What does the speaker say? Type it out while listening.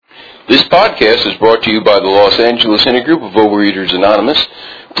This podcast is brought to you by the Los Angeles Intergroup of Overeaters Anonymous.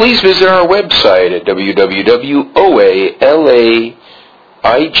 Please visit our website at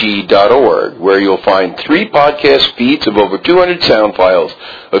www.oalaig.org, where you'll find 3 podcast feeds of over 200 sound files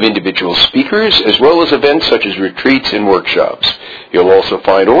of individual speakers, as well as events such as retreats and workshops. You'll also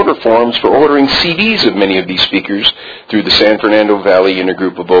find order forms for ordering CDs of many of these speakers through the San Fernando Valley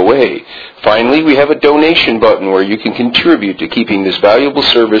Intergroup of OA. Finally, we have a donation button where you can contribute to keeping this valuable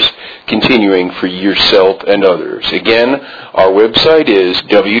service continuing for yourself and others. Again, our website is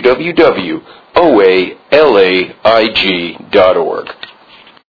www.oalaig.org.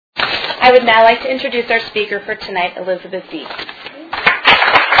 I would now like to introduce our speaker for tonight, Elizabeth Deep.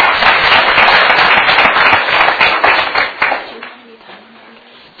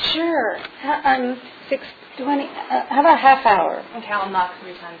 Sure. 6:20. How about a half hour? Okay, I'll knock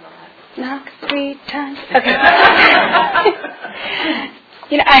 3 times on that. Knock 3 times. Okay.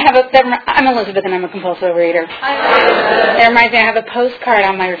 I'm Elizabeth and I'm a compulsive overeater. It reminds me, I have a postcard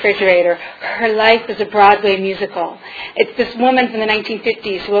on my refrigerator. Her life is a Broadway musical. It's this woman from the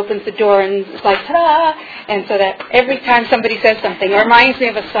 1950s who opens the door and it's like, ta-da! And so that every time somebody says something, it reminds me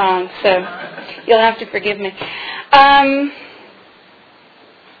of a song. So you'll have to forgive me.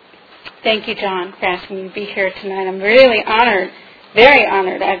 Thank you, John, for asking me to be here tonight. I'm really honored, very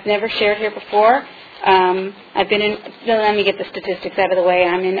honored. I've never shared here before. I've been in, let me get the statistics out of the way.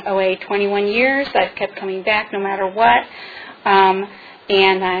 I'm in OA 21 years. I've kept coming back no matter what.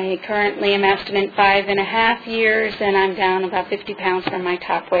 And I currently am abstinent 5.5 years, and I'm down about 50 pounds from my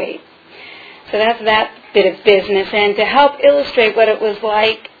top weight. So that's that bit of business. And to help illustrate what it was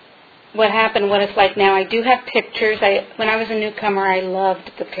like, what happened, what it's like now, I do have pictures. When I was a newcomer, I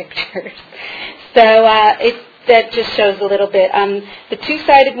loved the pictures. So that just shows a little bit. The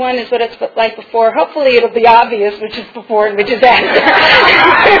 2-sided one is what it's like before. Hopefully it'll be obvious which is before and which is after.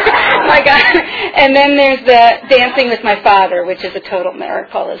 My God. And then there's the Dancing with My Father, which is a total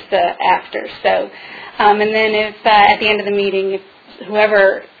miracle, is the after. So, and then if at the end of the meeting, if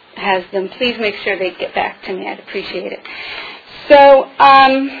whoever has them, please make sure they get back to me. I'd appreciate it. So,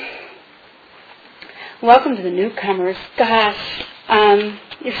 welcome to the newcomers. Gosh,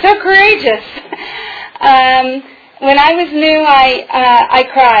 you're so courageous. When I was new, I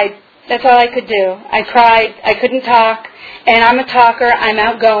cried. That's all I could do. I cried. I couldn't talk. And I'm a talker. I'm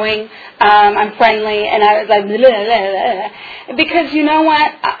outgoing. I'm friendly. And I was like, blah, blah, blah. Because you know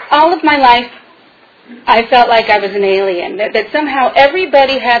what? All of my life, I felt like I was an alien. That somehow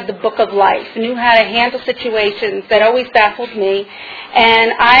everybody had the book of life, knew how to handle situations. That always baffled me.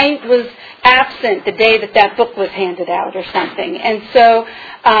 And I was absent the day that book was handed out or something. And so,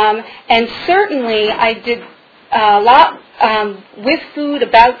 and certainly I did a lot with food,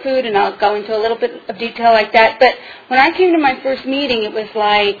 about food, and I'll go into a little bit of detail like that. But when I came to my first meeting, it was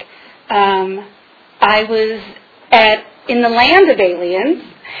like I was in the land of aliens,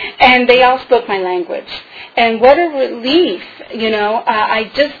 and they all spoke my language. And what a relief, I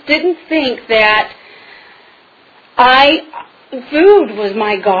just didn't think that food was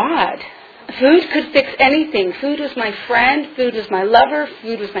my God. Food could fix anything. Food was my friend. Food was my lover.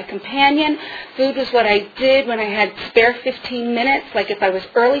 Food was my companion. Food was what I did when I had spare 15 minutes. Like if I was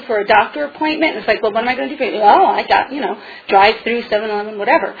early for a doctor appointment, it's like, well, what am I going to do for you? Oh, I got, drive through 7-Eleven,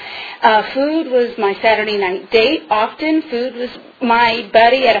 whatever. Food was my Saturday night date. Often food was my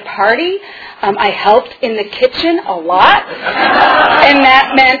buddy at a party. I helped in the kitchen a lot. And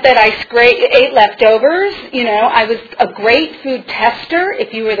that meant that I ate leftovers. I was a great food tester.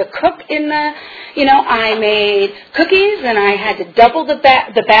 If you were the cook in the, I made cookies and I had to double the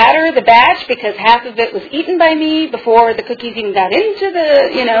batch, because half of it was eaten by me before the cookies even got into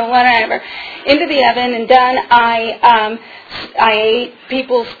the, whatever, into the oven and done. I ate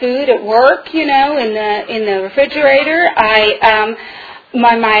people's food at work, in the refrigerator.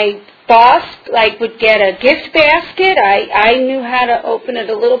 My boss would get a gift basket. I knew how to open it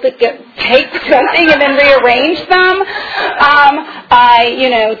a little bit, take something and then rearrange them.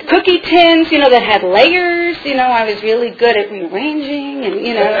 Cookie tins, that had layers. I was really good at rearranging and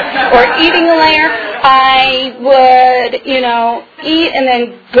or eating a layer. I would eat and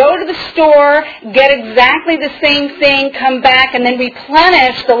then go to the store, get exactly the same thing, come back and then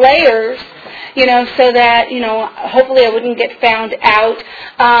replenish the layers. So that, hopefully I wouldn't get found out.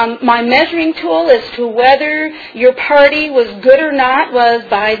 My measuring tool as to whether your party was good or not was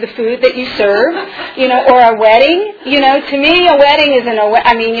by the food that you serve, or a wedding. To me, a wedding isn't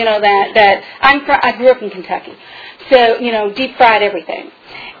I grew up in Kentucky. So, deep fried everything.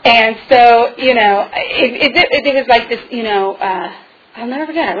 And so, it was like this, I'll never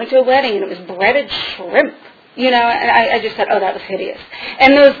forget. I went to a wedding and it was breaded shrimp. You know, and I just thought, oh, that was hideous.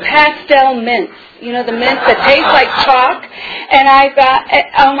 And those pastel mints, you know, the mints that taste like chalk. And I thought,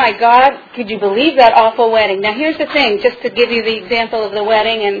 oh, my God, could you believe that awful wedding? Now, here's the thing, just to give you the example of the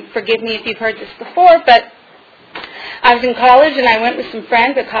wedding, and forgive me if you've heard this before, but I was in college, and I went with some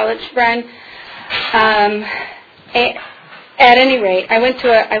friends, a college friend. At any rate, I went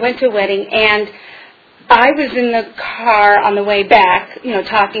to a wedding, and I was in the car on the way back, you know,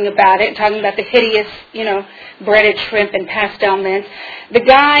 talking about the hideous, you know, breaded shrimp and pastel mints. The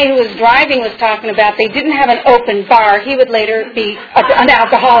guy who was driving was talking about they didn't have an open bar. He would later be an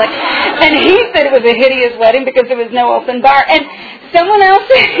alcoholic. And he said it was a hideous wedding because there was no open bar. And someone else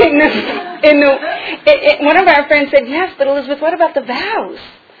one of our friends said, yes, but Elizabeth, what about the vows?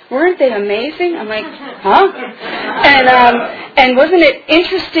 Weren't they amazing? I'm like, huh? And wasn't it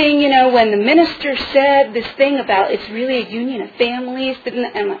interesting, you know, when the minister said this thing about it's really a union of families? And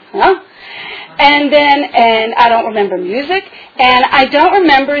I'm like, huh? And I don't remember music. And I don't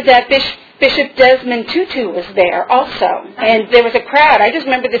remember that Bishop Desmond Tutu was there also. And there was a crowd. I just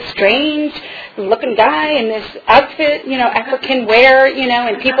remember this strange-looking guy in this outfit, you know, African wear, you know,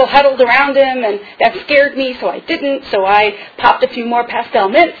 and people huddled around him, and that scared me, so I didn't. So I popped a few more pastel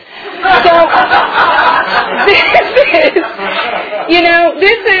mints. So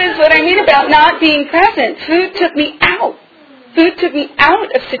this is what I mean about not being present. Food took me out. Food took me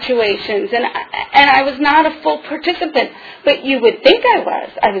out of situations, and I was not a full participant. But you would think I was.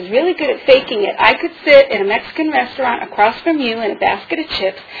 I was really good at faking it. I could sit in a Mexican restaurant across from you in a basket of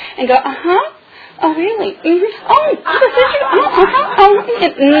chips and go, uh-huh. Oh, really? Mm-hmm. Oh,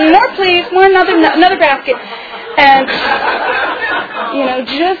 more please. More, another basket. And, you know,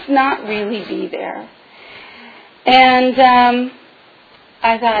 just not really be there. And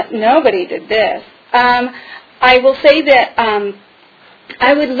I thought, nobody did this. I will say that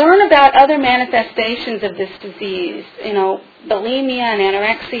I would learn about other manifestations of this disease, you know, bulimia and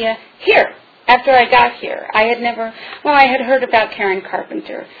anorexia, here, after I got here. I had heard about Karen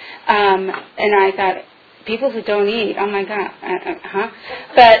Carpenter, and I thought, people who don't eat, oh my God,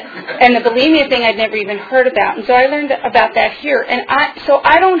 and the bulimia thing I'd never even heard about, and so I learned about that here, and so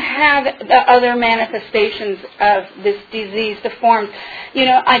I don't have the other manifestations of this disease, the forms, you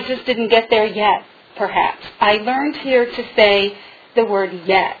know, I just didn't get there yet. Perhaps. I learned here to say the word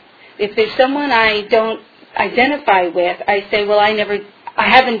yet. If there's someone I don't identify with, I say, well, I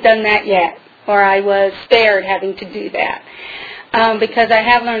haven't done that yet, or I was spared having to do that. Because I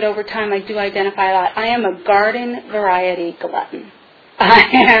have learned over time I do identify a lot. I am a garden variety glutton. I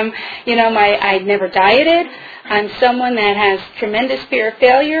am, you know, I never dieted. I'm someone that has tremendous fear of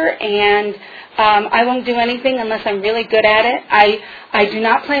failure, and I won't do anything unless I'm really good at it. I do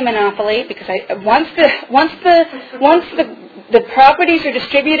not play Monopoly because once the properties are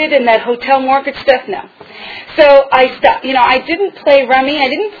distributed and that hotel mortgage stuff, no. So I stopped. You know, I didn't play rummy. I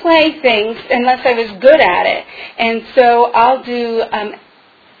didn't play things unless I was good at it. And so I'll do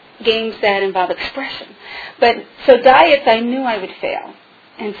games that involve expression. But so diets, I knew I would fail,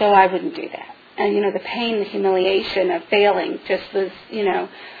 and so I wouldn't do that. And you know, the pain, the humiliation of failing just was, you know,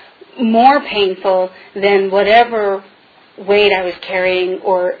 more painful than whatever weight I was carrying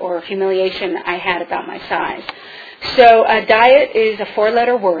or humiliation I had about my size. So diet is a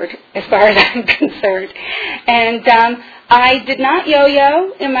 4-letter word as far as I'm concerned. And I did not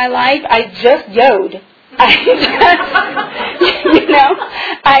yo-yo in my life. I just yo'd.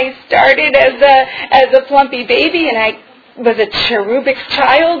 I started as a plumpy baby, and I was a cherubic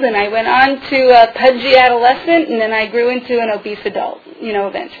child, and I went on to a pudgy adolescent, and then I grew into an obese adult, you know,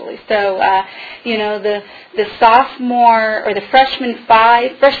 eventually. So, the sophomore, or the freshman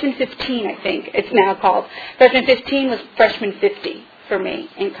 15, I think it's now called. Freshman 15 was freshman 50 for me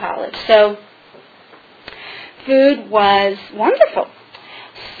in college. So, food was wonderful.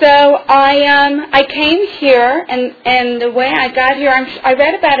 So I came here, and the way I got here, I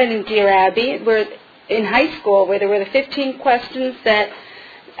read about it in Dear Abby, where in high school, where there were the 15 questions that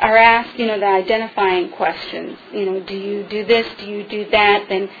are asked, you know, the identifying questions. You know, do you do this? Do you do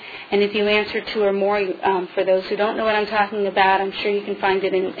that? And if you answer 2 or more, for those who don't know what I'm talking about, I'm sure you can find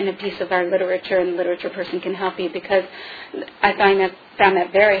it in a piece of our literature, and the literature person can help you, because I found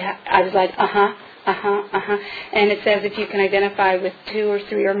that I was like, and it says if you can identify with 2 or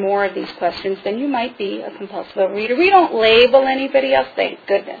 3 or more of these questions, then you might be a compulsive overeater. We don't label anybody else, thank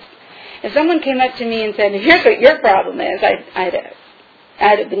goodness. If someone came up to me and said, here's what your problem is, I'd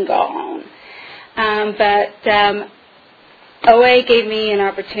have been gone. But OA gave me an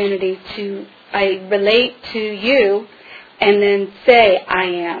opportunity to relate to you and then say, I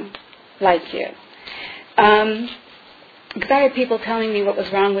am like you. Because I had people telling me what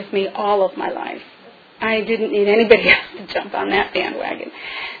was wrong with me all of my life. I didn't need anybody else to jump on that bandwagon.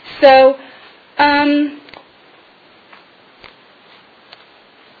 So,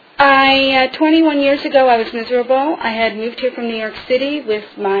 21 years ago, I was miserable. I had moved here from New York City with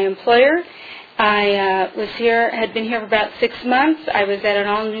my employer. I had been here for about 6 months. I was at an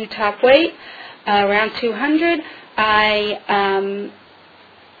all-new top weight, around 200. I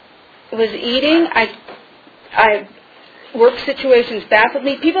was eating. Work situations baffled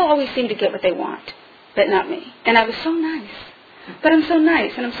me. People always seem to get what they want, but not me. And I was so nice. But I'm so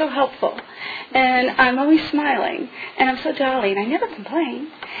nice, and I'm so helpful. And I'm always smiling, and I'm so jolly, and I never complain.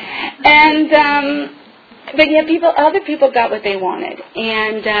 And, but yet other people got what they wanted.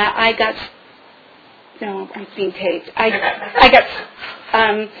 And I got, no, I'm being taped. I got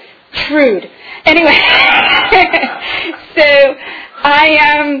shrewd. Anyway, so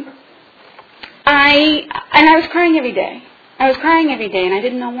I was crying every day. I was crying every day, and I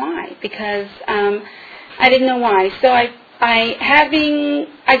didn't know why, because I didn't know why. So I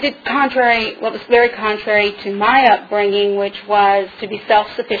did what was very contrary to my upbringing, which was to be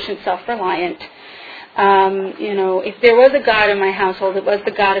self-sufficient, self-reliant. If there was a God in my household, it was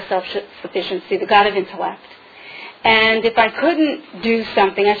the God of self-sufficiency, the God of intellect. And if I couldn't do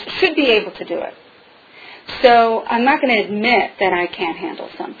something, I should be able to do it. So I'm not going to admit that I can't handle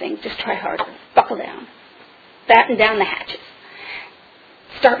something. Just try harder. Buckle down. Batten down the hatches.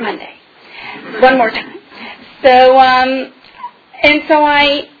 Start Monday. One more time. So,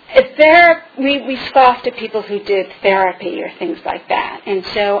 we scoffed at people who did therapy or things like that. And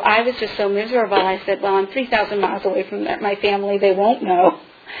so I was just so miserable. I said, well, I'm 3,000 miles away from my family. They won't know.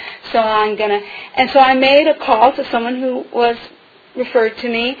 So so I made a call to someone who was referred to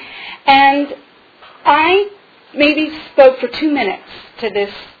me. And I maybe spoke for 2 minutes to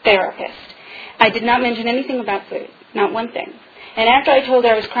this therapist. I did not mention anything about food. Not one thing. And after I told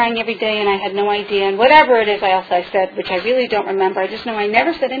her I was crying every day and I had no idea, and whatever it is else I said, which I really don't remember, I just know I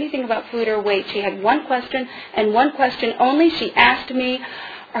never said anything about food or weight. She had one question, and one question only. She asked me,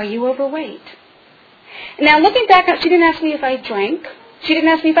 are you overweight? Now, looking back, she didn't ask me if I drank. She didn't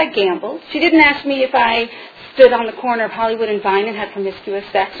ask me if I gambled. She didn't ask me if I stood on the corner of Hollywood and Vine and had promiscuous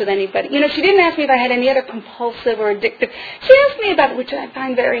sex with anybody. She didn't ask me if I had any other compulsive or addictive. She asked me about it, which I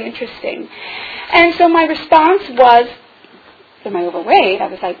find very interesting. And so my response was, am I overweight? I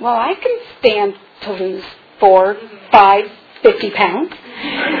was like, well, I can stand to lose 4, 5, 50 pounds.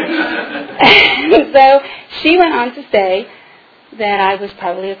 And so she went on to say that I was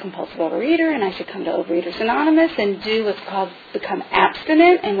probably a compulsive overeater and I should come to Overeaters Anonymous and do what's called become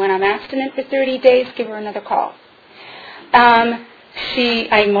abstinent. And when I'm abstinent for 30 days, give her another call. I'm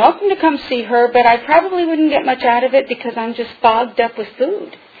welcome to come see her, but I probably wouldn't get much out of it because I'm just fogged up with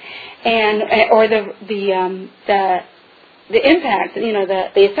food or the impact,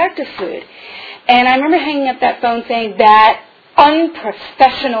 the effect of food. And I remember hanging up that phone saying, that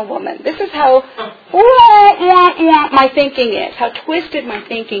unprofessional woman. This is how my thinking is, how twisted my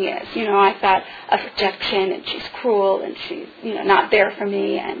thinking is. I thought of rejection, and she's cruel, and she's, not there for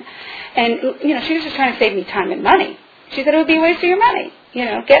me. And she was just trying to save me time and money. She said it would be a waste of your money.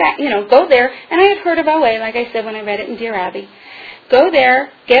 Go there. And I had heard of OA, like I said when I read it in Dear Abby. Go there,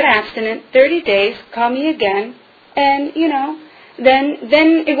 get abstinent, 30 days, call me again. And, then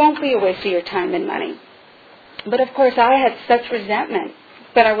it won't be a waste of your time and money. But, of course, I had such resentment,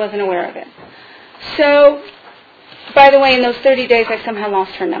 but I wasn't aware of it. So, by the way, in those 30 days, I somehow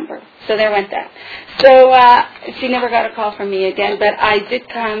lost her number. So there went that. So she never got a call from me again, but I did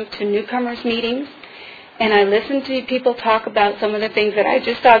come to newcomers meetings, and I listened to people talk about some of the things that I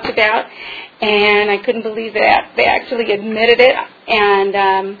just talked about, and I couldn't believe that they actually admitted it.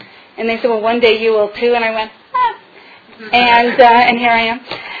 And they said, well, one day you will too. And I went, and here I am,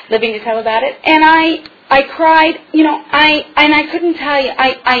 living to tell about it. And I cried, I couldn't tell you.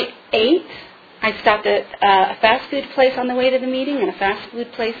 I ate. I stopped at a fast food place on the way to the meeting and a fast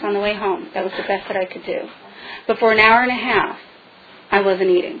food place on the way home. That was the best that I could do. But for an hour and a half, I wasn't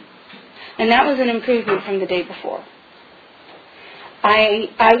eating. And that was an improvement from the day before.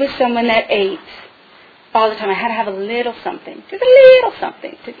 I was someone that ate all the time. I had to have a little something, just a little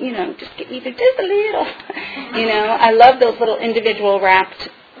something, to, just get me through just a little. I love those little individual wrapped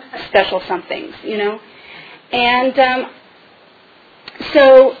special somethings, And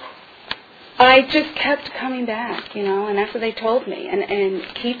so I just kept coming back, and that's what they told me, and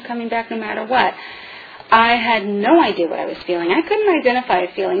keep coming back no matter what. I had no idea what I was feeling. I couldn't identify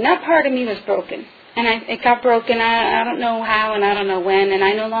a feeling. That part of me was broken, and it got broken. I don't know how, and I don't know when, and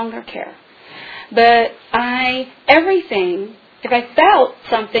I no longer care. But everything, if I felt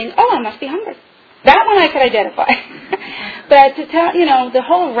something, I must be hungry. That one I could identify. But to tell, the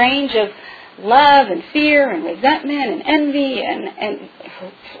whole range of love and fear and resentment and envy and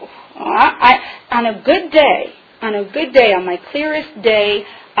on a good day, on my clearest day,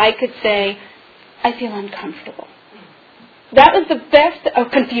 I could say, I feel uncomfortable. That was the best,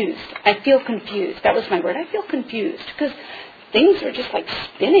 confused. I feel confused. That was my word. I feel confused because things were just like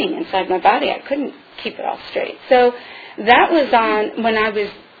spinning inside my body. I couldn't keep it all straight. So that was on, when I was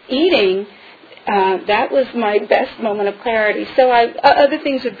eating, that was my best moment of clarity. So other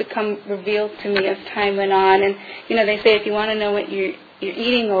things would become revealed to me as time went on. And, they say if you want to know what you're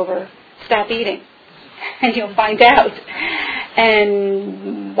eating over, stop eating. And you'll find out.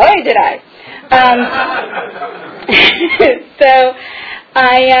 And boy, did I. So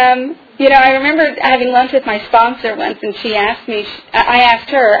I remember having lunch with my sponsor once, and she asked me, I asked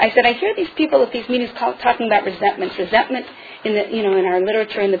her, I said, I hear these people at these meetings talking about resentment in the, in our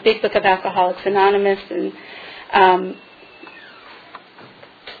literature, in the big book of Alcoholics Anonymous and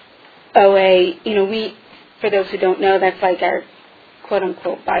OA, we, for those who don't know, that's like our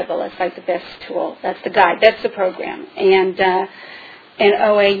quote-unquote Bible. It's like the best tool. That's the guide. That's the program. And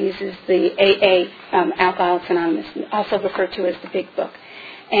OA uses the AA, Alcoholics Anonymous, also referred to as the Big Book.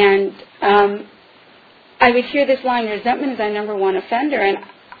 And I would hear this line, resentment is our number one offender. And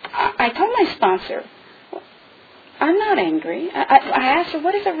I told my sponsor, I'm not angry. I asked her,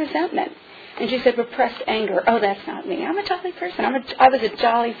 what is a resentment? And she said, repressed anger. Oh, that's not me. I'm a jolly person. I was a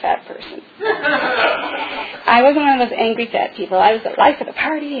jolly fat person. I wasn't one of those angry fat people. I was the life of the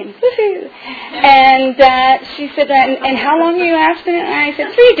party and woohoo. And she said, and how long are you abstinent? And I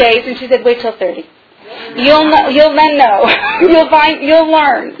said, 3 days. And she said, wait till 30. You'll then know. You'll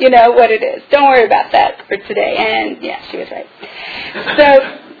learn, what it is. Don't worry about that for today. And yeah, she was right.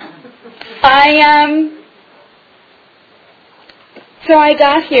 So I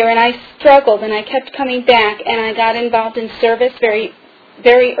got here and I struggled and I kept coming back and I got involved in service very,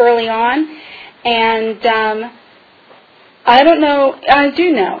 very early on. And I don't know, I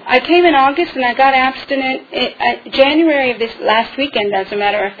do know. I came in August and I got abstinent January of this last weekend, as a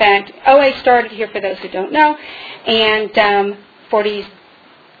matter of fact. OA started here, for those who don't know, and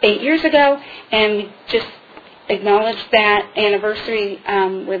 48 years ago, and we just acknowledged that anniversary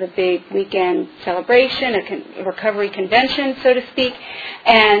with a big weekend celebration, a recovery convention, so to speak.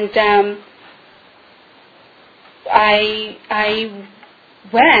 And I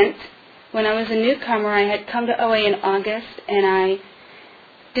went, when I was a newcomer, I had come to OA in August, and I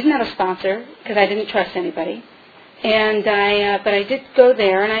didn't have a sponsor because I didn't trust anybody. And but I did go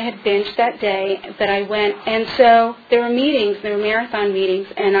there, and I had binged that day, but I went. And so there were meetings, there were marathon meetings,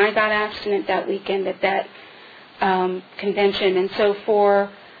 and I got abstinent that weekend at that convention. And so for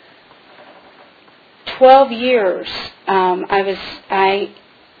 12 years, I was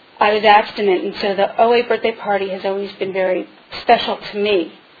abstinent, and so the OA birthday party has always been very special to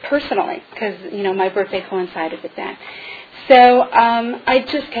me personally, because my birthday coincided with that. So I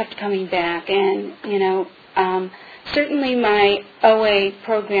just kept coming back, and certainly my OA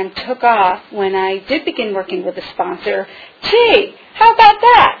program took off when I did begin working with a sponsor. Gee, how about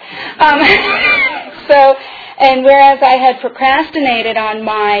that? And whereas I had procrastinated on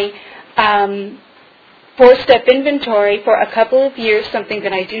my 4-step inventory for a couple of years, something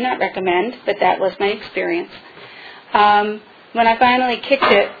that I do not recommend, but that was my experience. When I finally kicked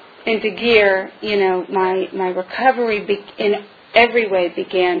it into gear, my recovery in every way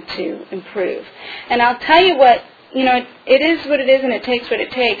began to improve. And I'll tell you what, it is what it is, and it takes what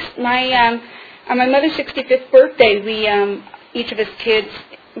it takes. On my mother's 65th birthday, we each of us kids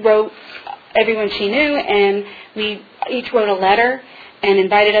wrote everyone she knew, and we each wrote a letter and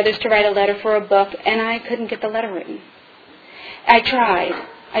invited others to write a letter for a book, and I couldn't get the letter written. I tried.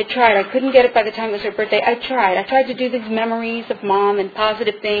 I couldn't get it by the time it was her birthday. I tried to do these memories of Mom and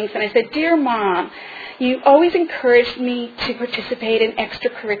positive things, and I said, Dear Mom, you always encouraged me to participate in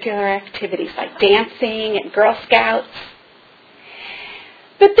extracurricular activities like dancing and Girl Scouts.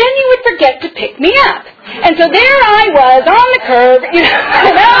 But then you would forget to pick me up. And so there I was on the curb,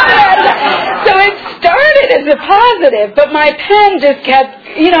 So it started as a positive, but my pen just kept,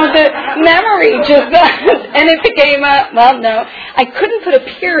 the memory just, and it became I couldn't put a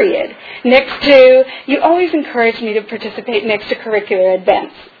period next to, you always encouraged me to participate in extracurricular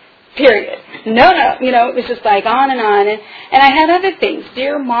events. Period. No, it was just like on. And I had other things.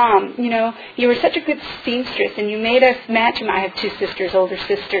 Dear Mom, you were such a good seamstress, and you made us match. I have 2 sisters, older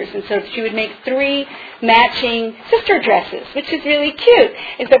sisters, and so she would make 3 matching sister dresses, which is really cute.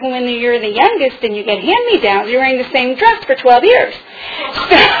 Except when you're the youngest and you get hand-me-downs, you're wearing the same dress for 12 years.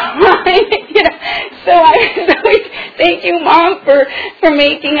 So I was always, thank you, Mom, for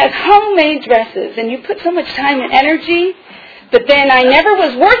making us homemade dresses, and you put so much time and energy. But then I never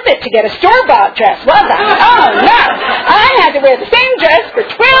was worth it to get a store-bought dress, was I? Oh, no. I had to wear the same dress for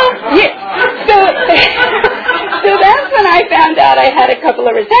 12 years. So that's when I found out I had a couple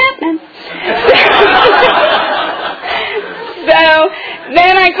of resentments. So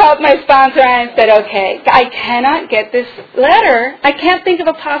then I called my sponsor and I said, okay, I cannot get this letter. I can't think of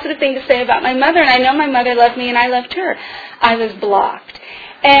a positive thing to say about my mother, and I know my mother loved me and I loved her. I was blocked.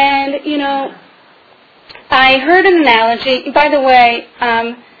 And, you know, I heard an analogy. By the way,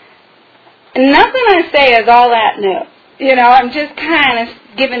 nothing I say is all that new. You know, I'm just kind of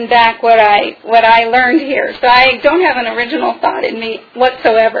giving back what I learned here. So I don't have an original thought in me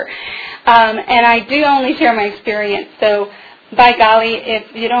whatsoever. And I do only share my experience. So by golly,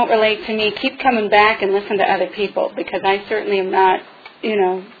 if you don't relate to me, keep coming back and listen to other people, because I certainly am not, you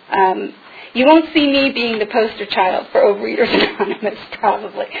know, you won't see me being the poster child for Overeaters Anonymous,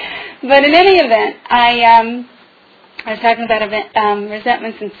 probably. But in any event, I was talking about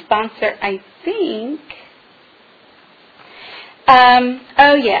resentments and sponsor, I think.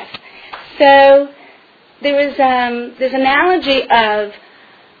 Oh, yes. So there's analogy of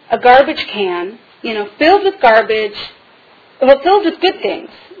a garbage can, you know, filled with garbage, well, filled with good things,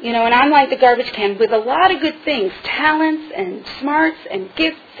 you know, and I'm like the garbage can with a lot of good things, talents and smarts and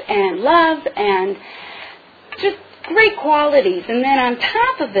gifts and love and just great qualities. And then on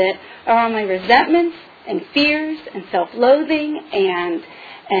top of it are all my resentments and fears and self-loathing and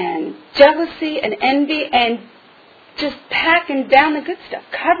jealousy and envy and just packing down the good stuff,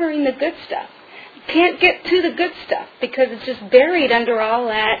 covering the good stuff. Can't get to the good stuff because it's just buried under all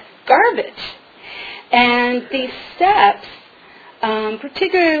that garbage. And these steps,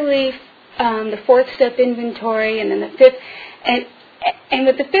 particularly the fourth step, inventory, and then the fifth, and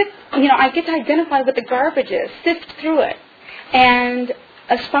with the fifth, you know, I get to identify what the garbage is, sift through it. And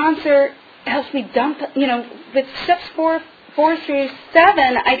a sponsor helps me dump, you know, with steps 4 through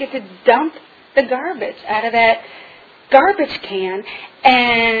 7, I get to dump the garbage out of that garbage can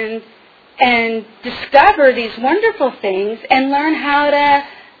and discover these wonderful things and learn how to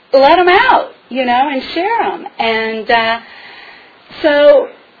let them out, you know, and share them. And so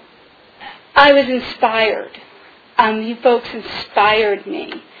I was inspired. You folks inspired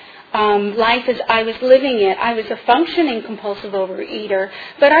me. Life as I was living it, I was a functioning compulsive overeater,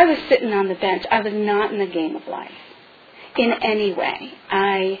 but I was sitting on the bench. I was not in the game of life in any way.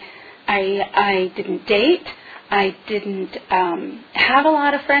 I didn't date. I didn't have a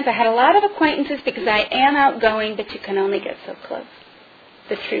lot of friends. I had a lot of acquaintances because I am outgoing, but you can only get so close.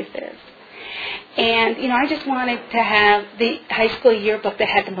 The truth is. And, you know, I just wanted to have the high school yearbook that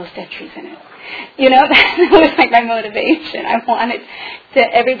had the most entries in it. You know, that was like my motivation. I wanted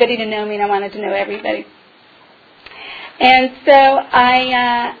everybody to know me, and I wanted to know everybody. And so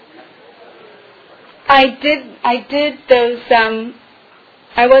I did those.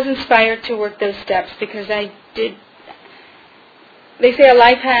 I was inspired to work those steps because I did. They say a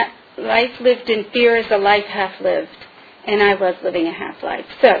life lived in fear is a life half lived, and I was living a half life.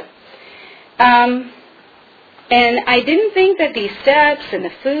 So, and I didn't think that these steps and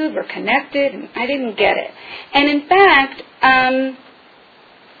the food were connected, and I didn't get it. And in fact, I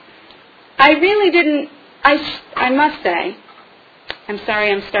really didn't. I must say, I'm sorry,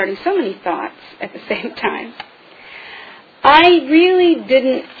 I'm starting so many thoughts at the same time. I really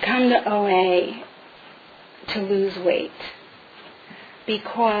didn't come to OA to lose weight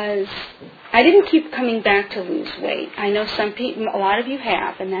because I didn't keep coming back to lose weight. I know some people, a lot of you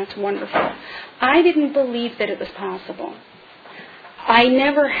have, and that's wonderful. I didn't believe that it was possible. I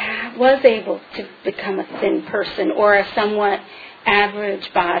never was able to become a thin person or a somewhat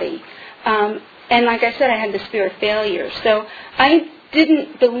average body. And like I said, I had the fear of failure. So I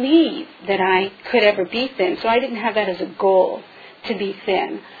didn't believe that I could ever be thin, so I didn't have that as a goal to be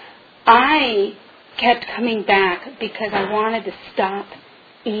thin. I kept coming back because I wanted to stop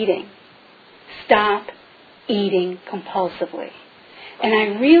eating compulsively. And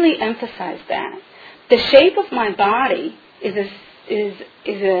I really emphasized that. The shape of my body is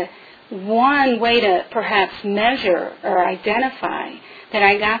a one way to perhaps measure or identify that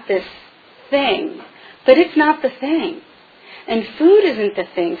I got this thing, but it's not the thing. And food isn't the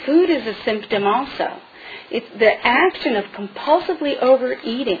thing. Food is a symptom also. It's the action of compulsively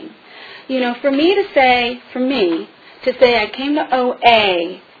overeating. You know, for me to say I came to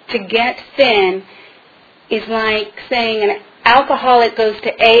OA to get thin is like saying an alcoholic goes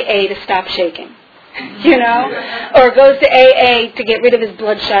to AA to stop shaking, you know, or goes to AA to get rid of his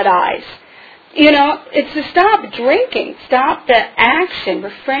bloodshot eyes. You know, it's to stop drinking, stop the action,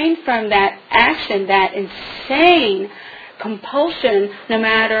 refrain from that action, that insane compulsion, no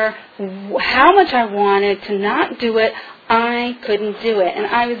matter how much I wanted to not do it, I couldn't do it. And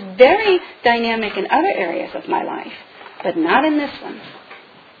I was very dynamic in other areas of my life, but not in this one.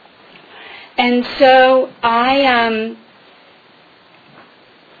 And so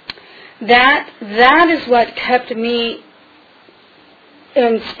that is what kept me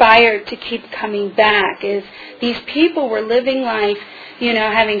inspired to keep coming back, is these people were living life,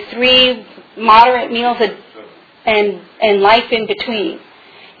 having 3 moderate meals and life in between.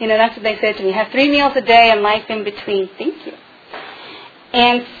 That's what they said to me. Have 3 meals a day and life in between. Thank you.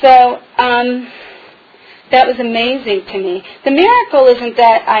 And so that was amazing to me. The miracle isn't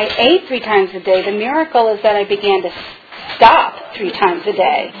that I ate 3 times a day. The miracle is that I began to stop 3 times a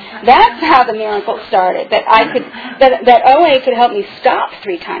day. That's how the miracle started. That OA could help me stop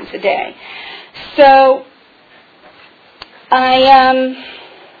 3 times a day. So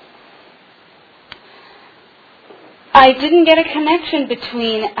I didn't get a connection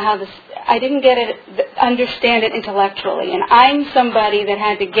between I didn't understand it intellectually, and I'm somebody that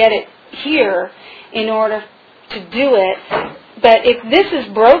had to get it here in order to do it. But if this is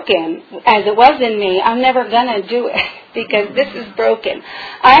broken, as it was in me, I'm never going to do it because this is broken.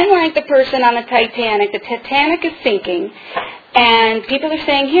 I'm like the person on the Titanic. The Titanic is sinking, and people are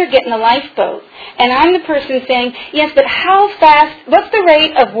saying, here, get in the lifeboat. And I'm the person saying, yes, but how fast, what's the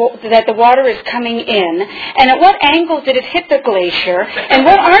rate that the water is coming in? And at what angle did it hit the glacier? And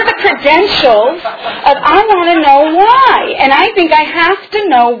what are the credentials of, I want to know why. And I think I have to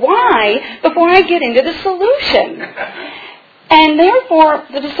know why before I get into the solution. And therefore,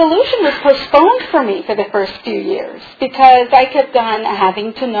 the solution was postponed for me for the first few years because I kept on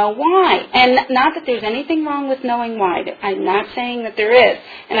having to know why. And not that there's anything wrong with knowing why. I'm not saying that there is.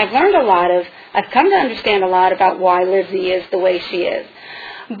 And I've come to understand a lot about why Lizzie is the way she is.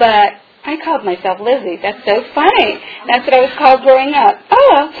 But I called myself Lizzie. That's so funny. That's what I was called growing up.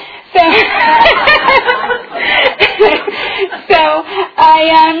 Oh,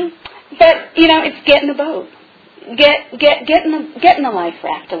 but it's get in the boat. Get in the life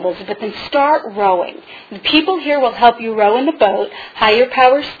raft, Elizabeth, and start rowing. The people here will help you row in the boat. Higher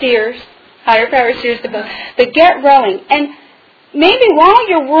power steers the boat. But get rowing. And maybe while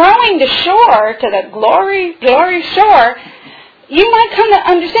you're rowing to shore, to the glory shore, you might come to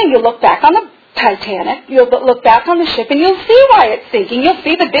understand. You'll look back on the Titanic, you'll look back on the ship, and you'll see why it's sinking. You'll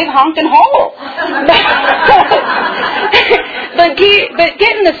see the big honking hole. But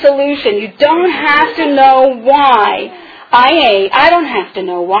getting the solution, you don't have to know why I ate. I don't have to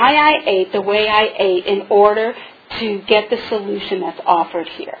know why I ate the way I ate in order to get the solution that's offered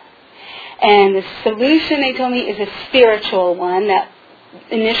here. And the solution, they told me, is a spiritual one that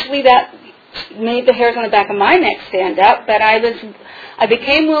initially that made the hairs on the back of my neck stand up, but I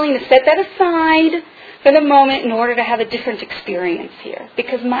became willing to set that aside for the moment in order to have a different experience here,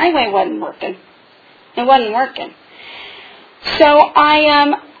 because my way wasn't working. It wasn't working. So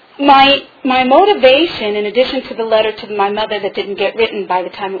my motivation, in addition to the letter to my mother that didn't get written by the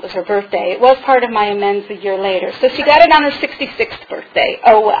time it was her birthday, it was part of my amends a year later. So she got it on her 66th birthday.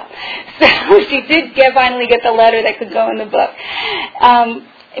 Oh well. So she did finally get the letter that could go in the book.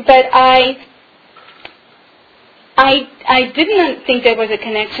 But I didn't think there was a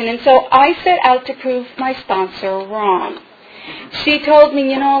connection, and so I set out to prove my sponsor wrong. She told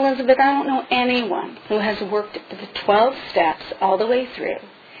me, Elizabeth, I don't know anyone who has worked the 12 steps all the way through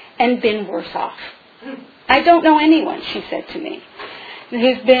and been worse off. I don't know anyone, she said to me,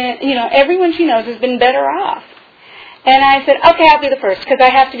 who's been, everyone she knows has been better off. And I said, okay, I'll be the first because I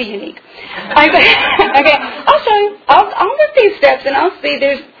have to be unique. I said, okay, I'll show you. I'll work these steps and I'll see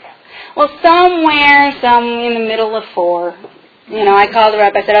somewhere, in the middle of 4, I called her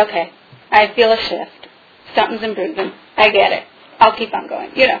up. I said, okay, I feel a shift. Something's improving. I get it. I'll keep on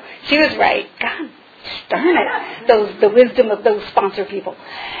going. She was right. God darn it. The wisdom of those sponsor people.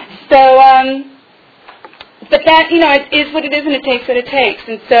 So, but that, it is what it is and it takes what it takes.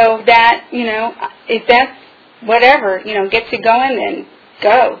 And so that, if that's whatever, gets you going, then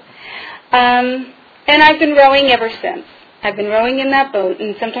go. And I've been rowing ever since. I've been rowing in that boat,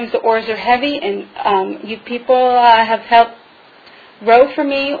 and sometimes the oars are heavy, and you people have helped row for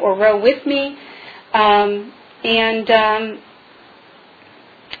me or row with me, and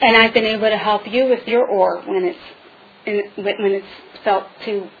I've been able to help you with your oar when it's felt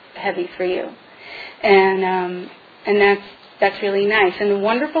too heavy for you, and that's really nice. And the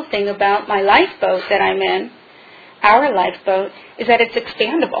wonderful thing about my lifeboat that I'm in, our lifeboat, is that it's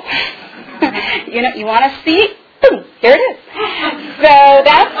expandable. You want to see? Boom, here it is. So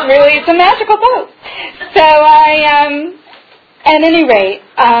it's a magical boat. So at any rate,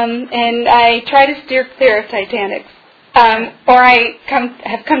 and I try to steer clear of Titanics, or I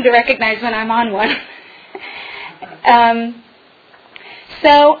have come to recognize when I'm on one. I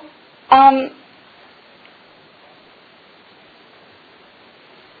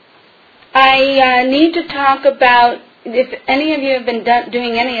need to talk about, if any of you have been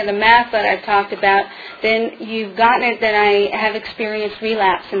doing any of the math that I've talked about, then you've gotten it that I have experienced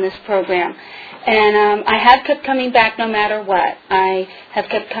relapse in this program. And I have kept coming back no matter what. I have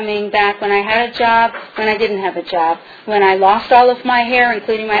kept coming back when I had a job, when I didn't have a job, when I lost all of my hair,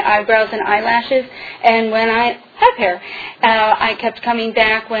 including my eyebrows and eyelashes, and when I have hair. I kept coming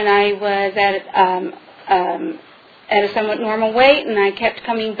back when I was at a somewhat normal weight, and I kept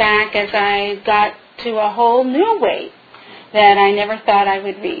coming back as I got to a whole new weight that I never thought I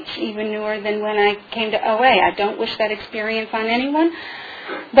would reach, even newer than when I came to OA. I don't wish that experience on anyone.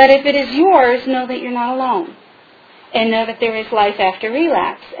 But if it is yours, know that you're not alone. And know that there is life after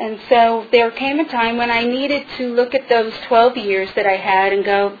relapse. And so there came a time when I needed to look at those 12 years that I had and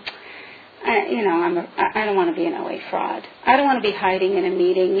go, I don't want to be an OA fraud. I don't want to be hiding in a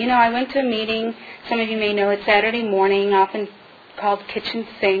meeting. I went to a meeting, some of you may know it, Saturday morning, often called Kitchen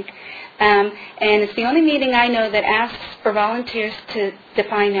Sink. And it's the only meeting I know that asks for volunteers to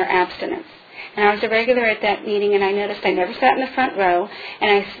define their abstinence. And I was a regular at that meeting, and I noticed I never sat in the front row,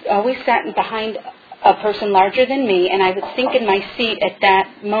 and I always sat behind a person larger than me, and I would sink in my seat at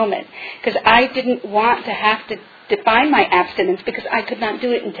that moment, because I didn't want to have to define my abstinence, because I could not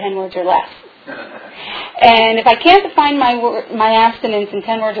do it in 10 words or less. And if I can't define my abstinence in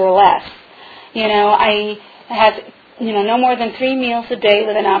 10 words or less, I have no more than 3 meals a day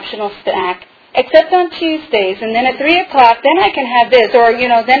with an optional snack, except on Tuesdays, and then at 3 o'clock, then I can have this, or,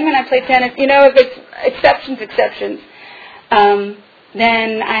 then when I play tennis, if it's exceptions,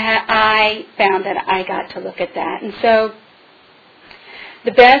 then I found that I got to look at that. And so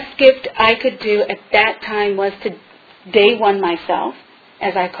the best gift I could do at that time was to day one myself,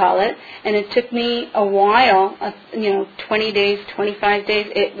 as I call it, and it took me a while, 20 days, 25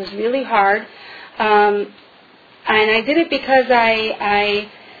 days. It was really hard, and I did it because I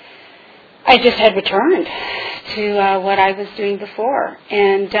just had returned to what I was doing before.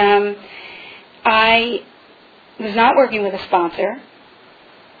 And I was not working with a sponsor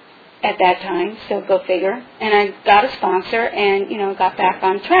at that time, so go figure. And I got a sponsor and, got back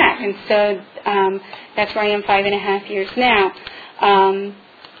on track. And so that's where I am 5.5 years now.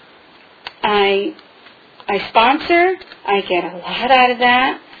 I sponsor. I get a lot out of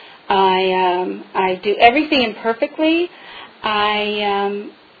that. I do everything imperfectly. I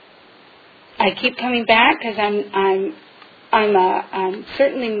keep coming back because I'm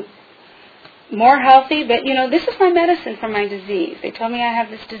certainly more healthy, but this is my medicine for my disease. They told me I have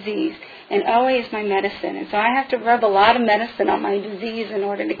this disease, and OA is my medicine, and so I have to rub a lot of medicine on my disease in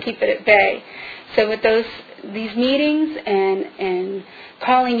order to keep it at bay. So with these meetings and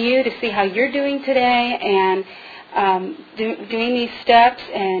calling you to see how you're doing today, and doing these steps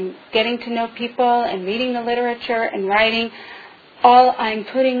and getting to know people and reading the literature and writing, I'm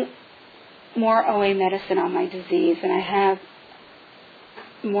putting more OA medicine on my disease, and I have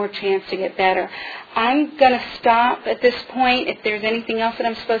more chance to get better. I'm going to stop at this point. If there's anything else that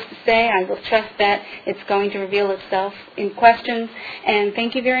I'm supposed to say, I will trust that it's going to reveal itself in questions. And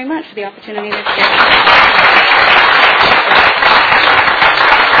thank you very much for the opportunity to share.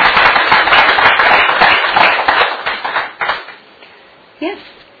 Yes.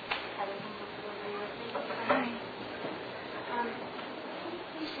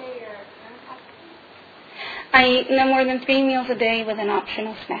 I eat no more than 3 meals a day with an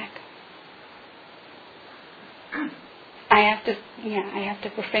optional snack. I have to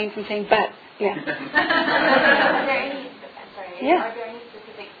refrain from saying but. Yeah. Are there any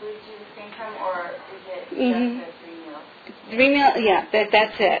specific foods you refrain from, or is it just the 3 meals? 3 meals, yeah,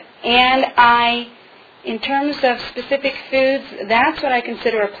 that's it. And in terms of specific foods, that's what I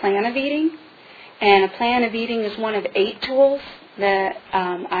consider a plan of eating. And a plan of eating is one of 8 tools that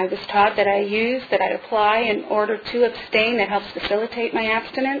I was taught that I use, that I apply in order to abstain, that helps facilitate my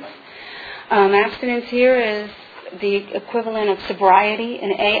abstinence. Abstinence here is the equivalent of sobriety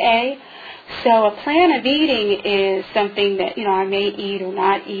in AA. So a plan of eating is something that, I may eat or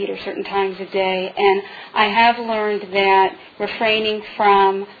not eat at certain times a day. And I have learned that refraining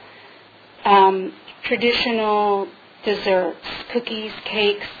from traditional desserts, cookies,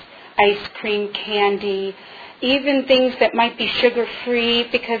 cakes, ice cream, candy, even things that might be sugar-free,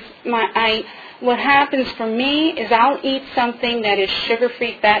 because what happens for me is I'll eat something that is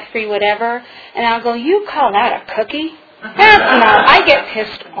sugar-free, fat-free, whatever, and I'll go, you call that a cookie? I get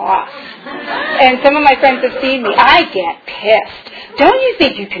pissed off. And some of my friends have seen me. I get pissed. Don't you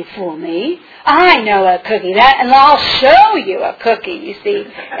think you can fool me? I know a cookie, and I'll show you a cookie, you see.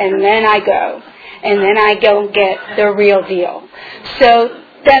 And then I go. and then I go and get the real deal. So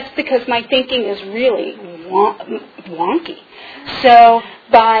that's because my thinking is really wonky. So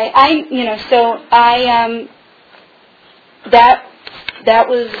that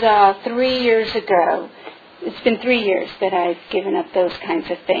was 3 years ago. It's been 3 years that I've given up those kinds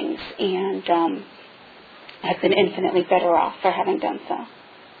of things, and I've been infinitely better off for having done so.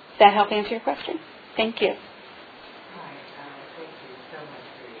 Does that help answer your question? Thank you. Hi, thank you so much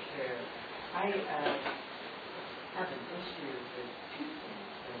for your share. I have an issue with two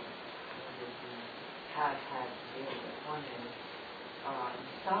things that you have had to deal with. One is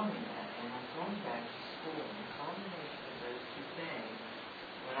insomnia, and I'm going back to school, and the combination of those two things,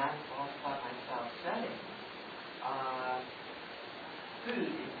 when I'm all by myself studying,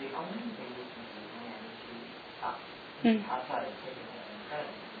 food is the only thing that can be managed to up, outside of taking it and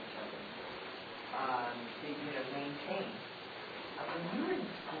cutting each other, to maintain. When you were in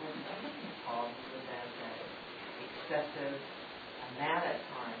school, you never had problems with that excessive amount of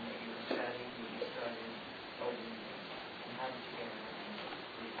time that you were studying, that you started overeating, and how did you get around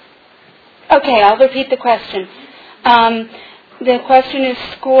it? Okay, I'll repeat the question. The question is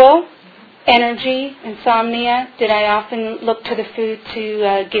school, energy, insomnia. Did I often look to the food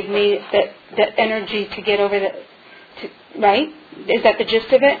to give me the energy to get over right? Is that the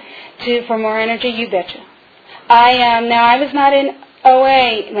gist of it? For more energy? You betcha. I was not in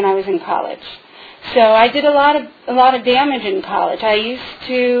OA when I was in college. So I did a lot of damage in college. I used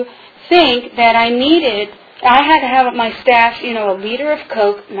to think that I had to have at my stash, a liter of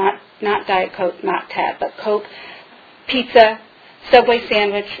Coke, not Diet Coke, not Tab, but Coke, pizza, Subway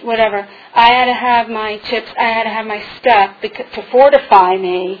sandwich, whatever. I had to have my chips, I had to have my stuff to fortify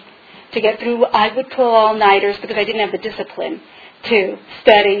me to get through. I would pull all-nighters because I didn't have the discipline to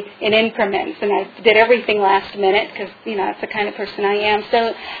study in increments, and I did everything last minute because, that's the kind of person I am.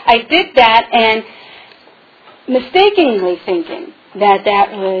 So I did that, and mistakenly thinking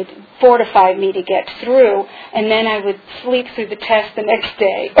that would fortify me to get through, and then I would sleep through the test the next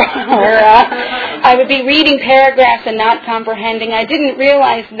day, or I would be reading paragraphs and not comprehending. I didn't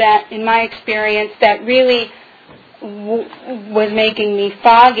realize that, in my experience, that really was making me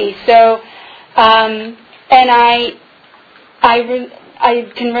foggy. So, and I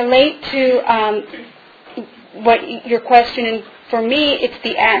can relate to what your question, and for me, it's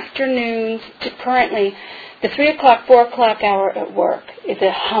the afternoons. Currently, the 3 o'clock, 4 o'clock hour at work is a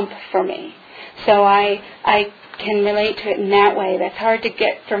hump for me. So I can relate to it in that way. That's hard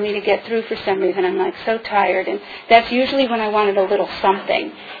for me to get through for some reason. I'm so tired, and that's usually when I wanted a little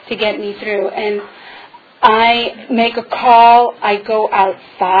something to get me through. And I make a call, I go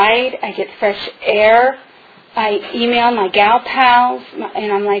outside, I get fresh air, I email my gal pals,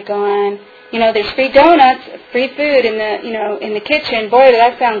 and I'm going, there's free donuts, free food in the kitchen. Boy, does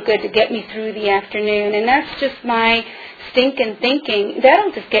that sound good to get me through the afternoon. And that's just my stinking thinking.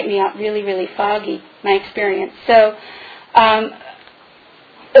 That'll just get me out really, really foggy, my experience. So a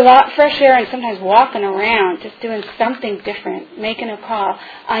lot fresh air and sometimes walking around, just doing something different, making a call.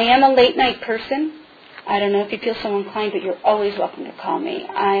 I am a late night person. I don't know if you feel so inclined, but you're always welcome to call me.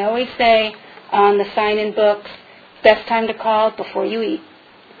 I always say on the sign-in books, best time to call before you eat.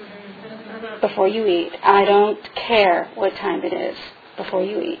 Before you eat. I don't care what time it is before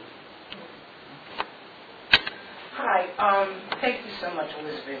you eat. Hi. Thank you so much,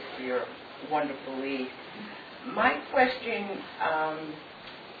 Elizabeth, for your wonderful lead. My question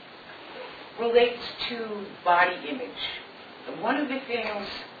relates to body image. One of the things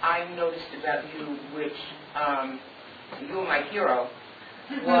I noticed about you, which you were my hero,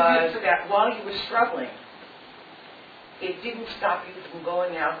 was that while you were struggling, it didn't stop you from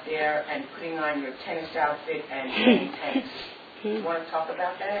going out there and putting on your tennis outfit and playing tennis. You want to talk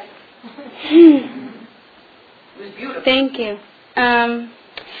about that? It was beautiful. Thank you.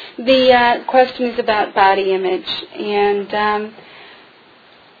 The question is about body image, and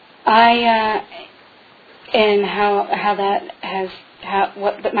and how that has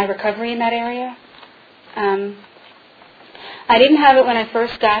what my recovery in that area. I didn't have it when I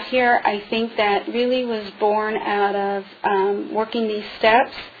first got here. I think that really was born out of working these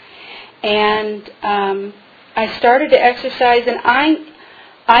steps, and I started to exercise, and I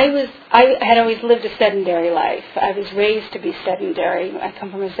had always lived a sedentary life. I was raised to be sedentary. I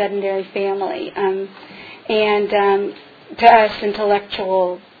come from a sedentary family, and to us,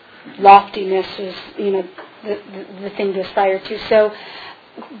 intellectual loftiness is, the thing to aspire to. So,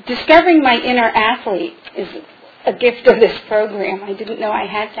 discovering my inner athlete is a gift of this program. I didn't know I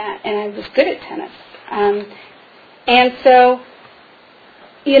had that, and I was good at tennis. And so,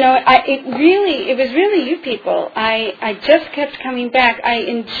 it was really you people. I just kept coming back. I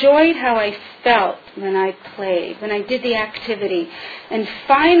enjoyed how I felt when I played, when I did the activity. And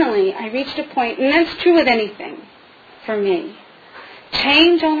finally, I reached a point, and that's true with anything for me.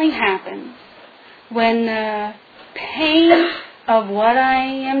 Change only happens when the pain of what I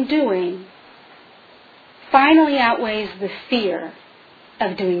am doing finally outweighs the fear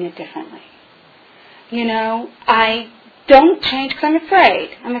of doing it differently. I don't change because I'm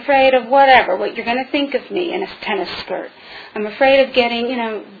afraid. I'm afraid of what you're going to think of me in a tennis skirt. I'm afraid of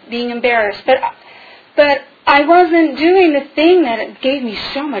being embarrassed. But I wasn't doing the thing that gave me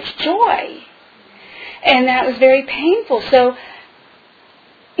so much joy. And that was very painful. So,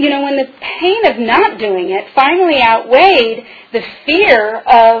 when the pain of not doing it finally outweighed the fear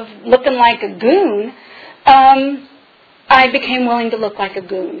of looking like a goon, I became willing to look like a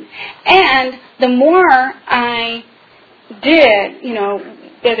goon. And the more I did,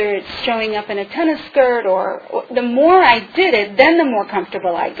 whether it's showing up in a tennis skirt or the more I did it, then the more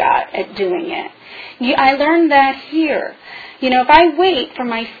comfortable I got at doing it. I learned that here. If I wait for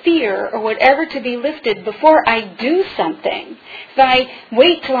my fear or whatever to be lifted before I do something, if I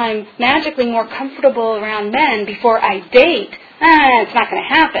wait till I'm magically more comfortable around men before I date, it's not going to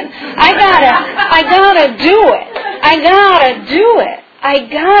happen. I gotta do it. I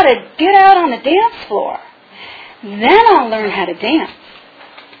gotta get out on the dance floor. Then I'll learn how to dance.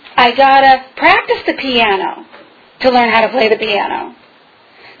 I gotta practice the piano to learn how to play the piano.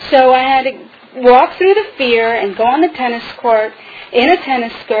 So I had to walk through the fear and go on the tennis court in a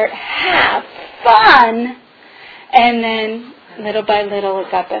tennis skirt, have fun, and then little by little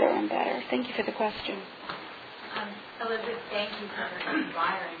it got better and better. Thank you for the question. Elizabeth, thank you for your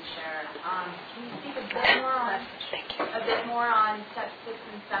inspiring share. Can you speak a bit more on steps 6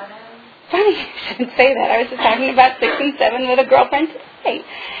 and 7? Funny you shouldn't say that. I was just talking about 6 and 7 with a girlfriend today.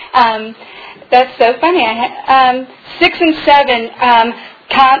 That's so funny. 6 and 7,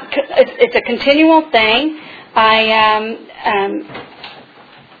 it's a continual thing. I am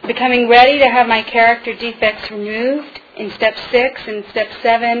becoming ready to have my character defects removed in step 6 and step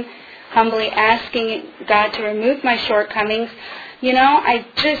 7. Humbly asking God to remove my shortcomings. I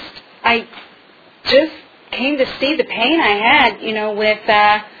just came to see the pain I had, with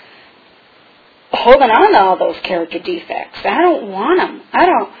holding on to all those character defects. I don't want them. I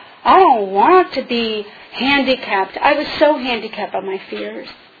don't want to be handicapped. I was so handicapped by my fears.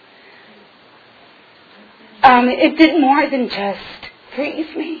 It did more than just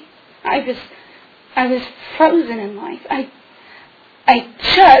freeze me. I was frozen in life. I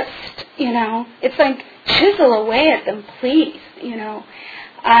just, it's like chisel away at them, please.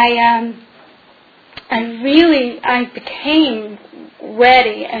 I became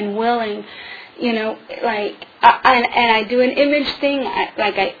ready and willing, and I do an image thing.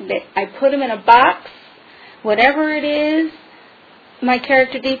 I put them in a box, whatever it is, my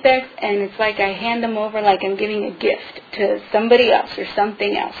character defects, and it's like I hand them over like I'm giving a gift to somebody else or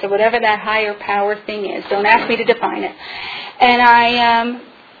something else, or whatever that higher power thing is. Don't ask me to define it. And I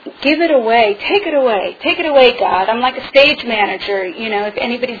give it away. Take it away, God. I'm like a stage manager, if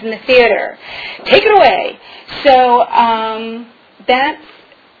anybody's in the theater. Take it away. So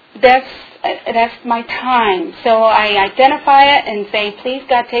that's my time. So I identify it and say, please,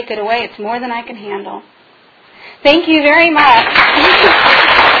 God, take it away. It's more than I can handle. Thank you very much.